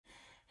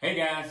Hey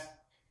guys,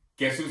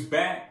 guess who's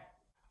back?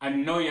 I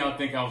know y'all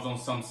think I was on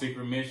some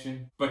secret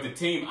mission, but the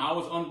team I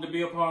was honored to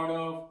be a part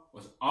of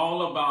was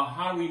all about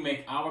how we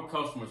make our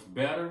customers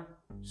better,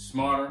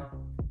 smarter,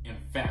 and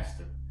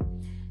faster.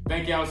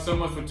 Thank y'all so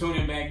much for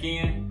tuning back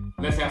in.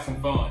 Let's have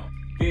some fun.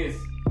 This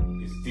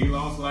is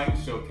D-Law's Lighting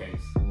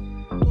Showcase.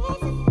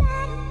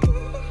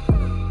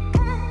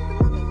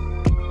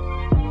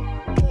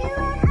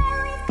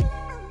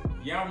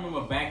 Y'all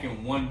remember back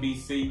in 1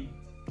 BC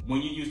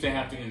when you used to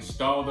have to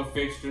install the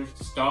fixtures,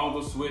 install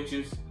the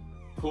switches,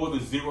 pull the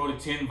 0 to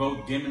 10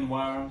 volt dimming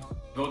wires,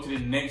 go to the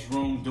next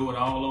room, do it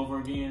all over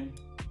again?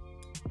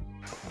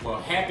 Well,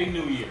 Happy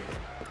New Year,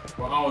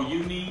 where all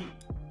you need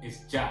is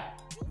JOT.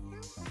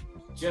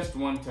 Just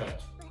one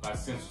touch by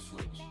Sensor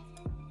Switch.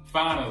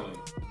 Finally,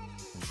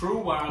 true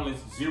wireless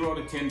 0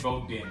 to 10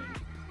 volt dimming.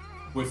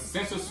 With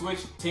Sensor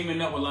Switch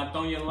teaming up with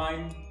Lithonia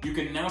Lighting, you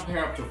can now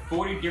pair up to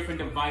 40 different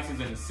devices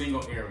in a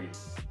single area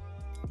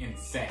in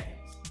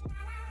seconds.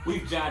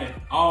 We've jotted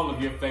all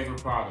of your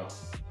favorite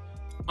products.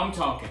 I'm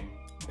talking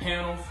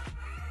panels,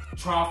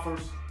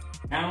 troffers,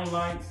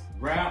 downlights,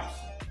 wraps,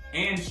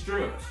 and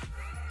strips.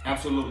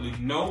 Absolutely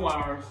no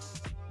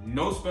wires,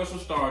 no special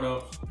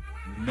startups,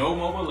 no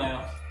mobile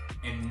apps,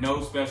 and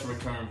no special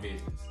return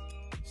visits.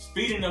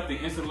 Speeding up the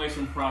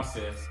installation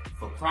process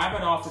for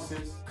private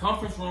offices,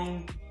 conference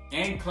room,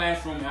 and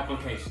classroom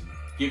applications,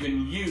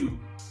 giving you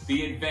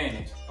the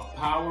advantage of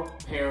power,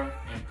 pair,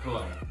 and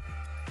play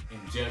in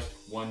just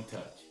one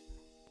touch.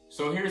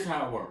 So here's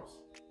how it works.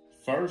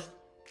 First,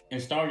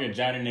 install your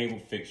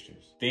JOT-enabled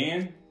fixtures.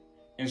 Then,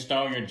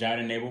 install your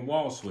JOT-enabled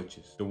wall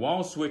switches. The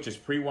wall switch is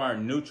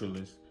pre-wired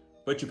neutraless,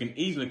 but you can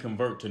easily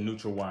convert to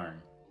neutral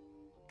wiring.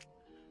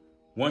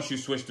 Once you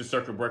switch the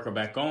circuit breaker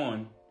back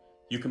on,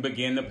 you can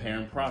begin the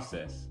pairing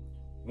process.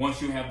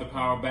 Once you have the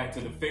power back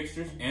to the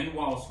fixtures and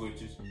wall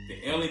switches,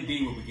 the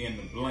LED will begin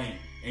to blink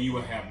and you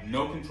will have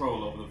no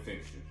control over the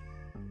fixtures.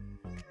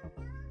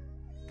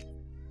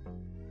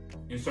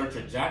 Insert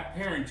your JOT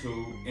pairing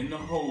tool in the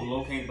hole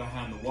located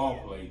behind the wall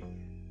plate.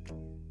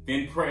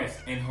 Then press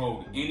and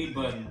hold any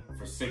button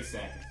for 6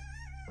 seconds.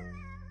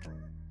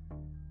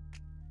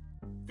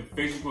 The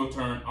fixtures will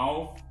turn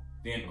off,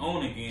 then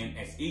on again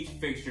as each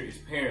fixture is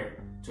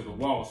paired to the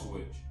wall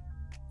switch.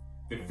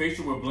 The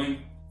fixture will blink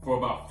for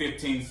about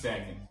 15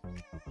 seconds,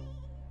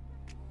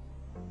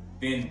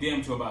 then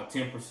dim to about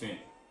 10%.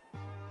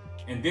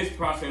 And this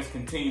process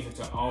continues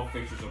until all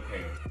fixtures are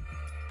paired.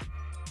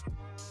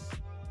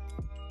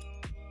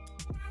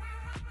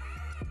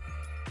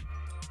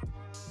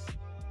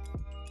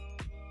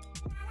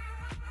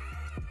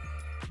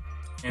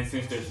 And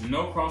since there's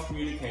no cross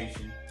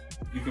communication,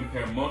 you can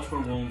pair multiple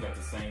rooms at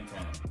the same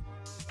time.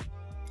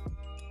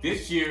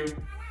 This year,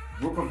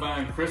 we're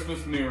providing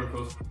Christmas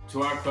miracles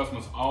to our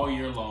customers all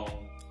year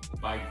long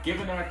by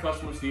giving our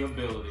customers the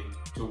ability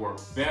to work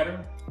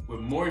better with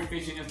more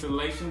efficient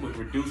installation with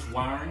reduced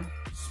wiring,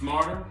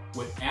 smarter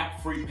with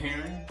app-free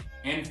pairing,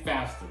 and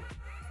faster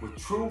with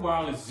true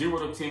wireless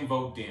 0 to 10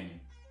 volt dimming,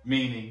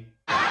 meaning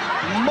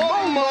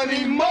more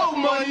money, more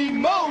money,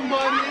 more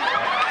money.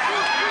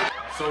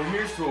 So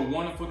here's to a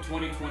wonderful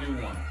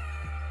 2021.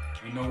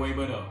 Ain't no way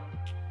but up.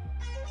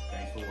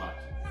 Thanks for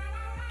watching.